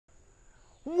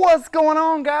What's going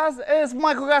on, guys? It's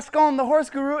Michael Gascon, the horse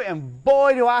guru, and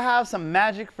boy do I have some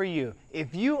magic for you.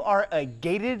 If you are a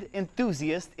gaited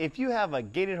enthusiast, if you have a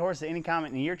gaited horse of any kind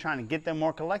and you're trying to get them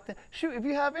more collected, shoot, if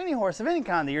you have any horse of any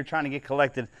kind that you're trying to get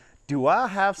collected, do I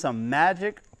have some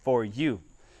magic for you?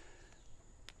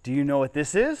 Do you know what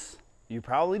this is? You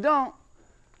probably don't.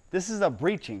 This is a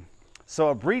breeching. So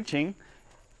a breeching,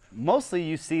 mostly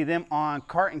you see them on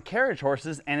cart and carriage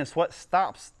horses, and it's what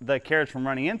stops the carriage from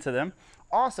running into them.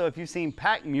 Also, if you've seen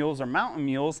pack mules or mountain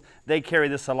mules, they carry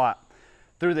this a lot.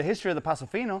 Through the history of the Paso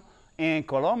Fino in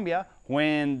Colombia,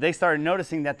 when they started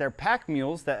noticing that their pack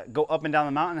mules that go up and down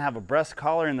the mountain have a breast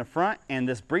collar in the front and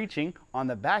this breeching on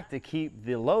the back to keep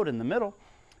the load in the middle,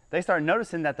 they started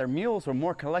noticing that their mules were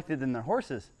more collected than their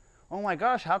horses. Oh my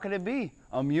gosh, how could it be?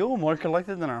 A mule more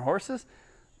collected than our horses?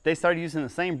 They started using the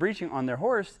same breeching on their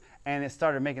horse, and it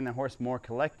started making the horse more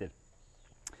collected.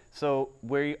 So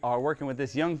we are working with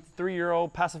this young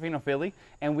 3-year-old Paso Fino filly,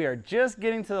 and we are just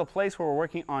getting to the place where we're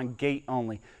working on gait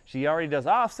only. She already does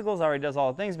obstacles, already does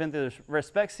all the things, been through the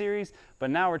Respect series, but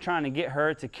now we're trying to get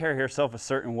her to carry herself a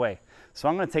certain way. So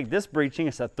I'm going to take this breeching.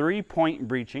 It's a 3-point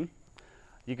breeching.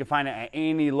 You can find it at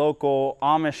any local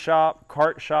Amish shop,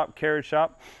 cart shop, carriage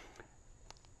shop.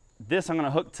 This I'm going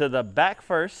to hook to the back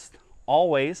first.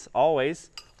 Always.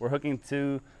 We're hooking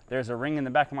to, there's a ring in the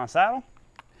back of my saddle,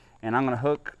 and I'm going to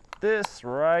hook this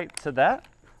right to that,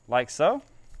 like so.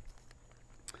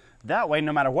 That way,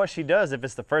 no matter what she does, if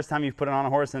it's the first time you put it on a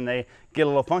horse and they get a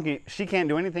little funky, she can't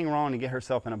do anything wrong to get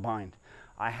herself in a bind.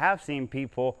 I have seen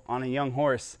people on a young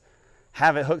horse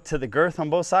have it hooked to the girth on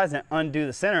both sides and undo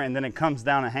the center, and then it comes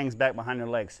down and hangs back behind their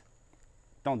legs.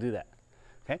 Don't do that.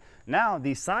 Okay, now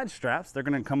these side straps, they're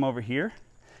going to come over here,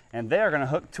 and they are going to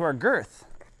hook to our girth,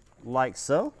 like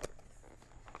so.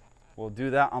 We'll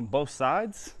do that on both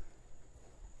sides.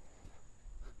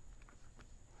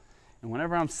 And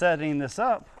whenever I'm setting this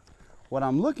up, what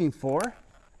I'm looking for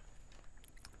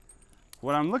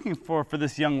for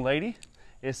this young lady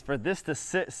is for this to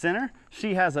sit center.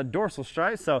 She has a dorsal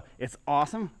stripe, so it's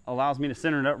awesome. Allows me to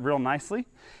center it up real nicely.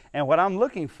 And what I'm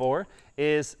looking for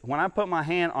is when I put my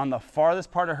hand on the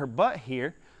farthest part of her butt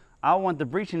here, I want the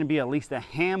breeching to be at least a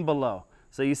hand below.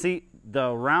 So you see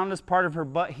the roundest part of her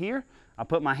butt here, I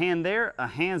put my hand there, a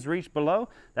hand's reach below.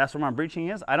 That's where my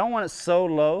breeching is. I don't want it so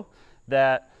low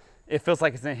that it feels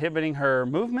like it's inhibiting her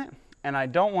movement, and I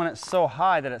don't want it so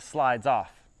high that it slides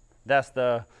off. That's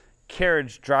the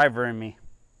carriage driver in me.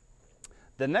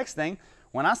 The next thing,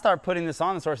 when I start putting this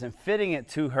on this horse and fitting it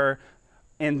to her,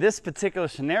 in this particular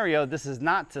scenario, this is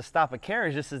not to stop a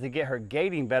carriage, this is to get her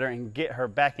gaiting better and get her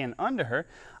back in under her.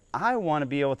 I want to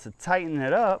be able to tighten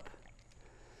it up,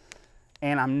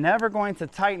 and I'm never going to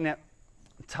tighten it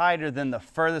tighter than the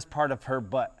furthest part of her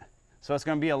butt. So it's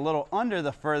going to be a little under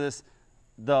the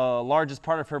largest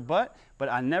part of her butt, but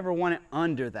I never want it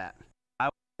under that. I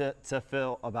want it to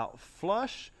feel about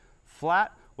flush,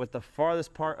 flat with the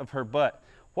farthest part of her butt.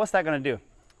 What's that going to do?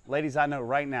 Ladies, I know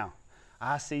right now,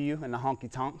 I see you in the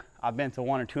honky tonk. I've been to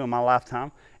 1 or 2 in my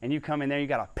lifetime, and you come in there, you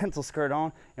got a pencil skirt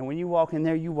on, and when you walk in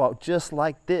there, you walk just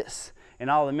like this. And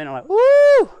all the men are like,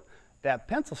 woo! That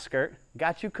pencil skirt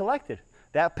got you collected.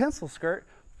 That pencil skirt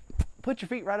put your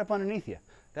feet right up underneath you.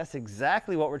 That's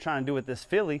exactly what we're trying to do with this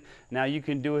filly. Now you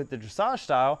can do it the dressage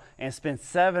style and spend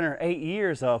 7 or 8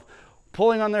 years of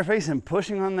pulling on their face and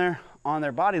pushing on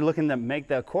their body, looking to make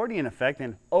the accordion effect,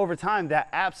 and over time that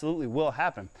absolutely will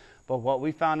happen. But what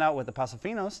we found out with the Paso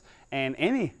Finos and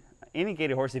any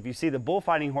gaited horse, if you see the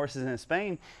bullfighting horses in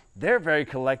Spain, they're very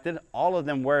collected. All of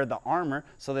them wear the armor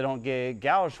so they don't get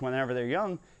gouged whenever they're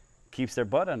young, keeps their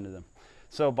butt under them.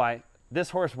 So by this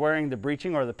horse wearing the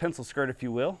breeching, or the pencil skirt if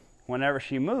you will, whenever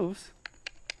she moves,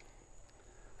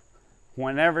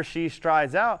 whenever she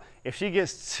strides out, if she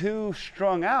gets too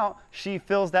strung out, she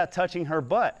feels that touching her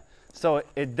butt. So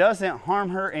it doesn't harm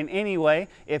her in any way.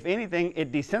 If anything,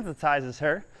 it desensitizes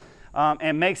her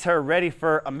and makes her ready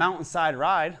for a mountainside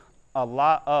ride. A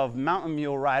lot of mountain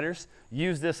mule riders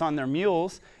use this on their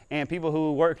mules, and people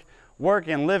who work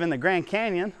and live in the Grand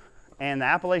Canyon and the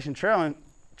Appalachian Trail and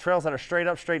trails that are straight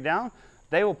up, straight down,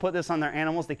 they will put this on their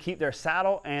animals to keep their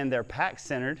saddle and their pack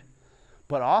centered.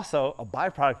 But also, a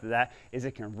byproduct of that is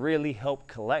it can really help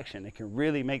collection. It can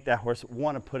really make that horse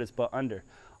want to put its butt under.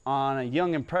 On a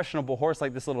young, impressionable horse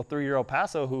like this little 3-year-old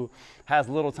Paso who has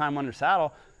little time under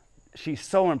saddle, she's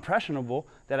so impressionable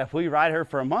that if we ride her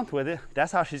for a month with it,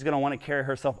 that's how she's going to want to carry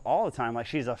herself all the time, like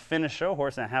she's a finished show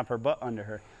horse and have her butt under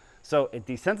her. So it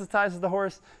desensitizes the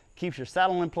horse, keeps your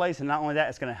saddle in place, and not only that,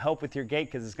 it's going to help with your gait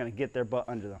because it's going to get their butt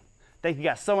under them. Thank you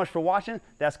guys so much for watching.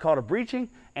 That's called a breeching,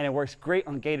 and it works great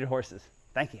on gaited horses.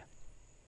 Thank you.